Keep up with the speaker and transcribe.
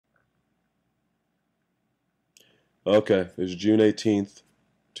Okay, it's June 18th,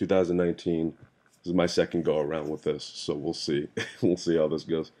 2019. This is my second go around with this, so we'll see. We'll see how this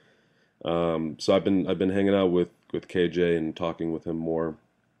goes. So I've been hanging out with KJ and talking with him more,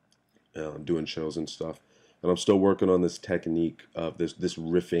 doing shows and stuff. And I'm still working on this technique of this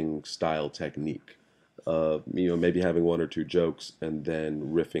riffing style technique of maybe having one or two jokes and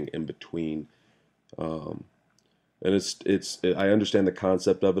then riffing in between. Um, and I understand the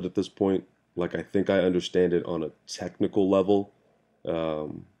concept of it at this point. Like I think I understand it on a technical level.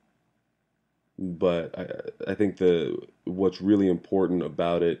 Um, but I think the what's really important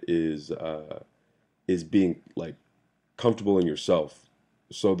about it is being like comfortable in yourself.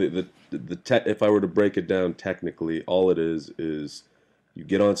 So if I were to break it down technically, all it is you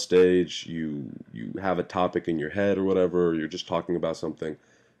get on stage, you have a topic in your head or whatever, or you're just talking about something,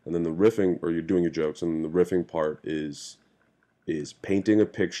 and then the riffing, or you're doing your jokes, and the riffing part is painting a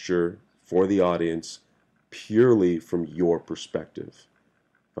picture for the audience purely from your perspective.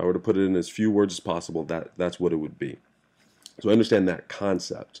 If I were to put it in as few words as possible, that's what it would be. So I understand that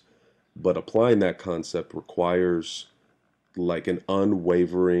concept, but applying that concept requires like an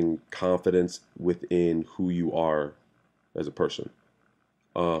unwavering confidence within who you are as a person.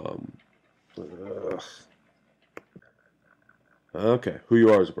 Um, okay, who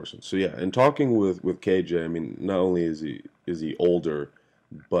you are as a person. So yeah, in talking with KJ, I mean, not only is he older,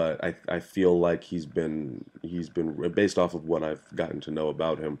 but I feel like he's been based off of what I've gotten to know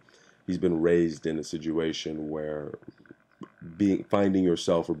about him, he's been raised in a situation where being finding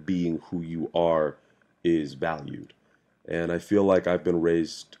yourself or being who you are is valued. And I feel like I've been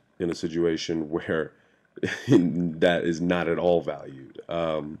raised in a situation where that is not at all valued.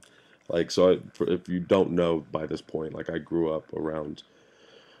 If you don't know by this point, like I grew up around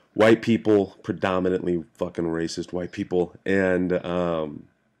white people, predominantly fucking racist white people, and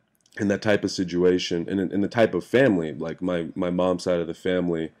in that type of situation, and in the type of family, like my mom's side of the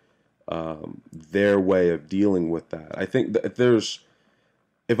family, their way of dealing with that. I think that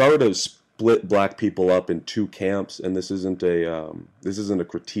if I were to split black people up in two camps, and this isn't a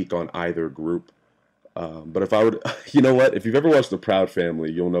critique on either group, but if I would, you know what? If you've ever watched The Proud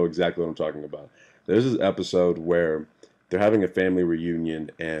Family, you'll know exactly what I'm talking about. There's this episode where they're having a family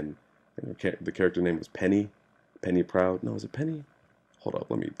reunion, and the character name was Penny, Penny Proud. No, is it Penny? Hold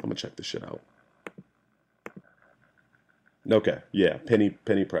up, I'm gonna check this shit out. Okay, yeah,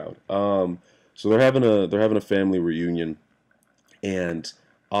 Penny Proud. So they're having a family reunion, and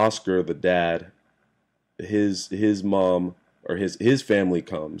Oscar, the dad, his mom or his family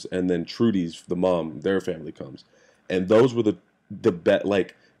comes, and then Trudy's the mom, their family comes, and those were the bet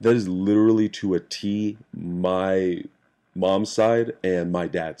like that is literally to a T my mom's side and my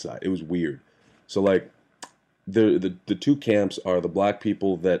dad's side. It was weird. So like the two camps are the black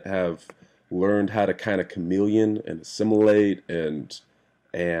people that have learned how to kind of chameleon and assimilate and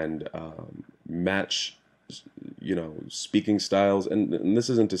match, speaking styles. And this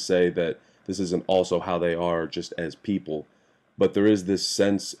isn't to say that this isn't also how they are just as people, but there is this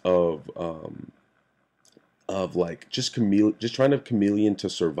sense of like just trying to chameleon to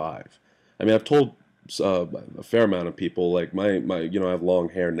survive. I mean, I've told a fair amount of people like I have long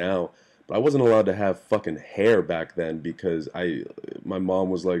hair now, but I wasn't allowed to have fucking hair back then because my mom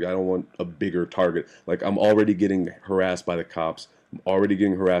was like, I don't want a bigger target. Like I'm already getting harassed by the cops. I'm already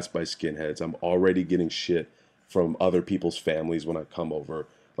getting harassed by skinheads. I'm already getting shit from other people's families when I come over.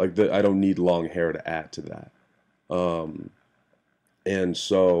 I don't need long hair to add to that. Um, and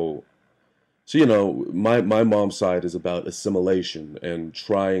so my mom's side is about assimilation and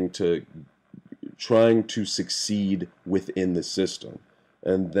trying to succeed within the system.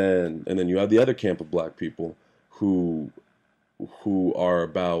 And then you have the other camp of black people who who are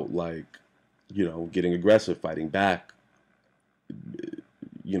about like, getting aggressive, fighting back,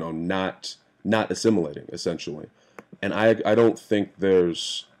 not assimilating essentially. And I don't think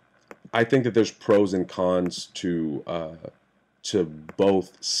I think that there's pros and cons to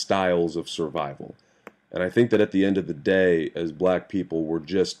both styles of survival. And I think that at the end of the day, as black people,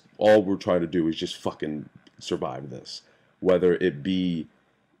 all we're trying to do is just fucking survive this, whether it be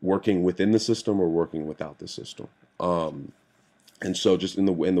working within the system or working without the system. Um, and so, just in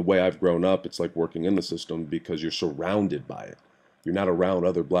the way I've grown up, it's like working in the system because you're surrounded by it. You're not around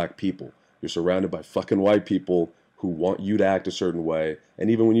other black people. You're surrounded by fucking white people who want you to act a certain way,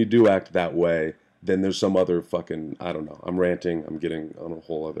 and even when you do act that way, then there's some other fucking, I don't know. I'm ranting. I'm getting on a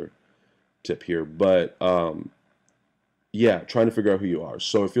whole other tip here, but yeah, trying to figure out who you are.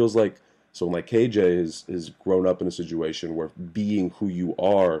 So it feels like KJ has grown up in a situation where being who you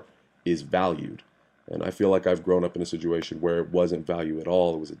are is valued, and I feel like I've grown up in a situation where it wasn't value at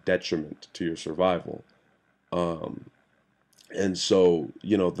all. It was a detriment to your survival. Um, and so,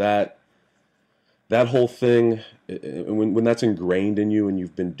 you know, that whole thing, when that's ingrained in you and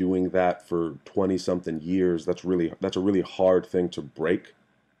you've been doing that for 20 something years, that's a really hard thing to break.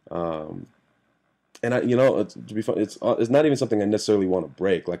 Um, and to be fun, it's not even something I necessarily want to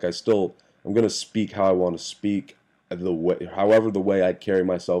break. Like I'm gonna speak how I want to speak. However, the way I carry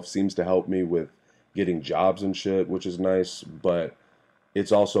myself seems to help me with getting jobs and shit, which is nice. But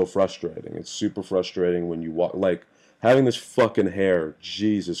it's also frustrating. It's super frustrating when you walk, like having this fucking hair.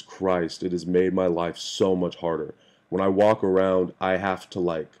 Jesus Christ, it has made my life so much harder. When I walk around, I have to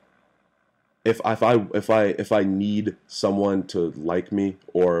like if I need someone to like me,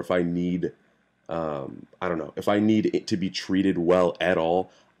 or if I need I don't know, if I need it to be treated well at all,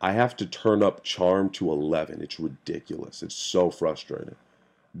 I have to turn up charm to 11. It's ridiculous. It's so frustrating.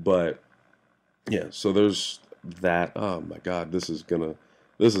 But yeah, so there's that. Oh my God, this is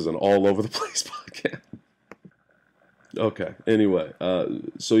an all over the place podcast. Okay. Anyway,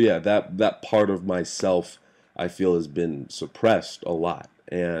 so yeah, that part of myself I feel has been suppressed a lot,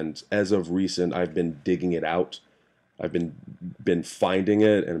 and as of recent, I've been digging it out. I've been finding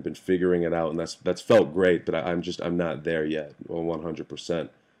it and been figuring it out, and that's felt great. But I'm not there yet, 100%.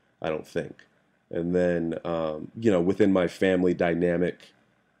 I don't think. And then within my family dynamic,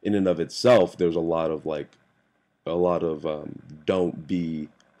 in and of itself, there's a lot of don't be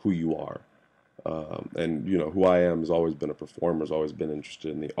who you are. And who I am has always been a performer, has always been interested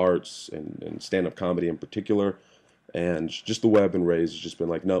in the arts and stand-up comedy in particular. And just the way I've been raised has just been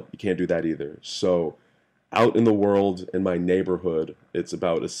like, nope, you can't do that either. So out in the world, in my neighborhood, it's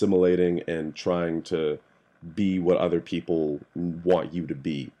about assimilating and trying to be what other people want you to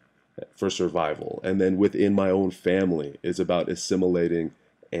be for survival. And then within my own family, it's about assimilating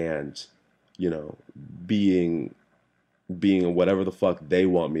and, you know, being whatever the fuck they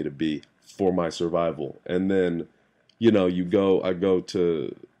want me to be for my survival. And then, I go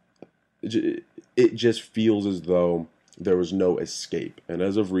to, it just feels as though there was no escape. And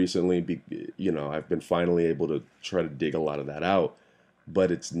as of recently, I've been finally able to try to dig a lot of that out,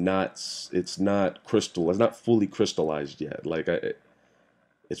 but it's not fully crystallized yet.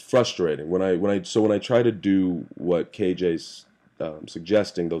 It's frustrating when I try to do what KJ's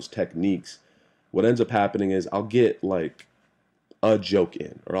suggesting, those techniques. What ends up happening is I'll get like a joke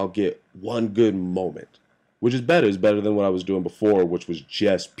in, or I'll get one good moment, which is better. Is better than what I was doing before, which was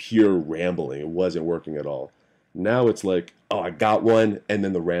just pure rambling. It wasn't working at all. Now it's like, oh, I got one, and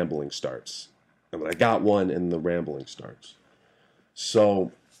then the rambling starts. And then I got one, and the rambling starts.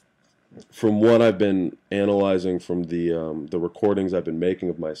 So, from what I've been analyzing from the recordings I've been making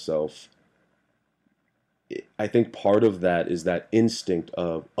of myself, I think part of that is that instinct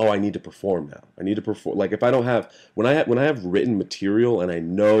of, oh, I need to perform now. I need to perform. Like if I don't have when I have written material and I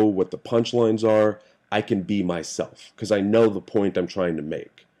know what the punchlines are, I can be myself because I know the point I'm trying to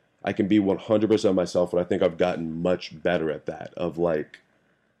make. I can be 100% myself, and I think I've gotten much better at that, of like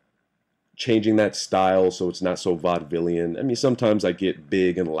changing that style so it's not so vaudevillian. I mean, sometimes I get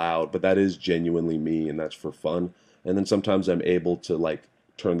big and loud, but that is genuinely me and that's for fun. And then sometimes I'm able to like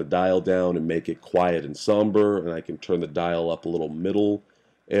turn the dial down and make it quiet and somber, and I can turn the dial up a little middle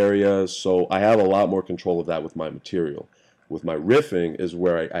area. So I have a lot more control of that with my material. With my riffing is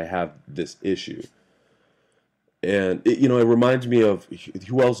where I have this issue. And it reminds me of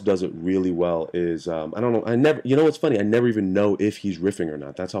who else does it really well is I don't know, I never, what's funny, I never even know if he's riffing or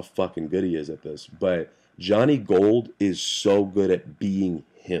not. That's how fucking good he is at this. But Johnny Gold is so good at being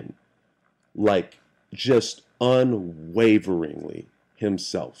him, like just unwaveringly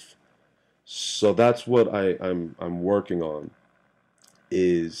himself. So that's what I'm working on,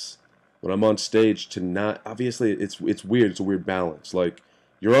 is when I'm on stage to not, obviously it's weird, it's a weird balance. Like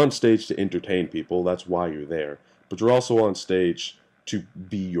you're on stage to entertain people, that's why you're there. But you're also on stage to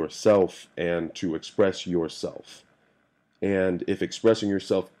be yourself and to express yourself. And if expressing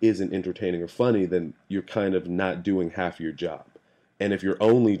yourself isn't entertaining or funny, then you're kind of not doing half your job. And if you're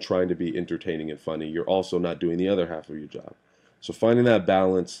only trying to be entertaining and funny, you're also not doing the other half of your job. So finding that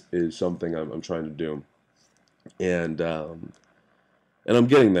balance is something I'm trying to do, and I'm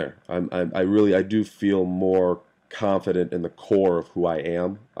getting there. I do feel more confident in the core of who I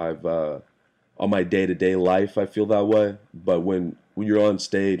am. I've on my day-to-day life, I feel that way. But when you're on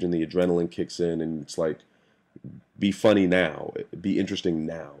stage and the adrenaline kicks in and it's like, be funny now, be interesting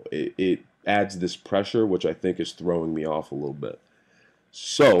now, it adds this pressure, which I think is throwing me off a little bit.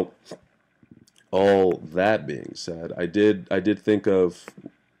 So, all that being said, I did think of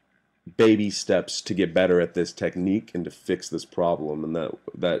baby steps to get better at this technique and to fix this problem, and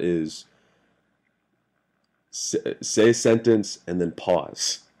that is say a sentence and then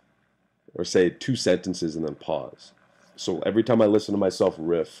pause. or say two sentences and then pause. So every time I listen to myself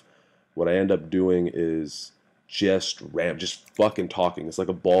riff, what I end up doing is just fucking talking. It's like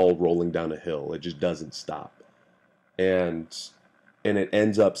a ball rolling down a hill. It just doesn't stop. And it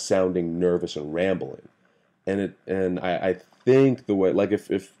ends up sounding nervous and rambling. And I think the way, like,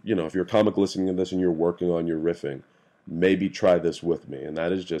 if you know, if you're a comic listening to this and you're working on your riffing, maybe try this with me. And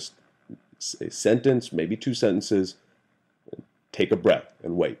that is just a sentence, maybe two sentences, take a breath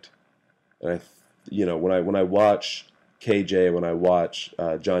and wait. And when I watch KJ, when I watch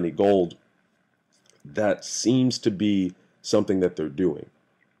Johnny Gold, that seems to be something that they're doing.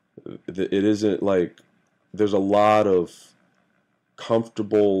 It isn't like there's a lot of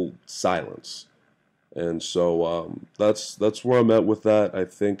comfortable silence, and so that's where I'm at with that. I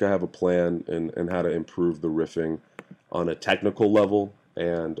think I have a plan in how to improve the riffing on a technical level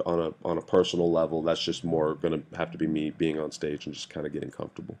and on a personal level. That's just more gonna have to be me being on stage and just kind of getting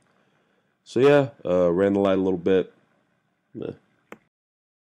comfortable. So yeah, ran the light a little bit.